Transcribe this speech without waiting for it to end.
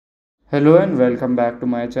Hello and welcome back to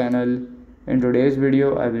my channel. In today's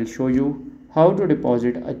video, I will show you how to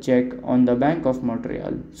deposit a check on the Bank of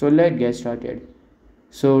Montreal. So let's get started.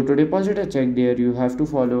 So to deposit a check there, you have to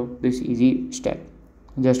follow this easy step.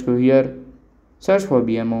 Just go here, search for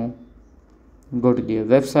BMO, go to their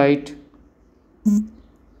website.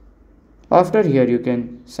 After here, you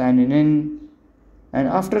can sign in, and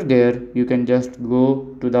after there, you can just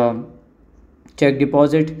go to the check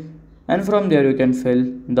deposit, and from there you can fill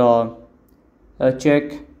the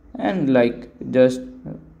check and just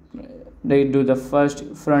they do the first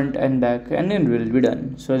front and back and then will be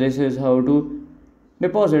done. So this is how to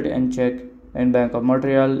deposit and check in Bank of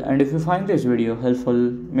Montreal. And if you find this video helpful,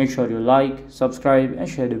 make sure you like, subscribe and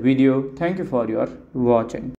share the video. Thank you for your watching.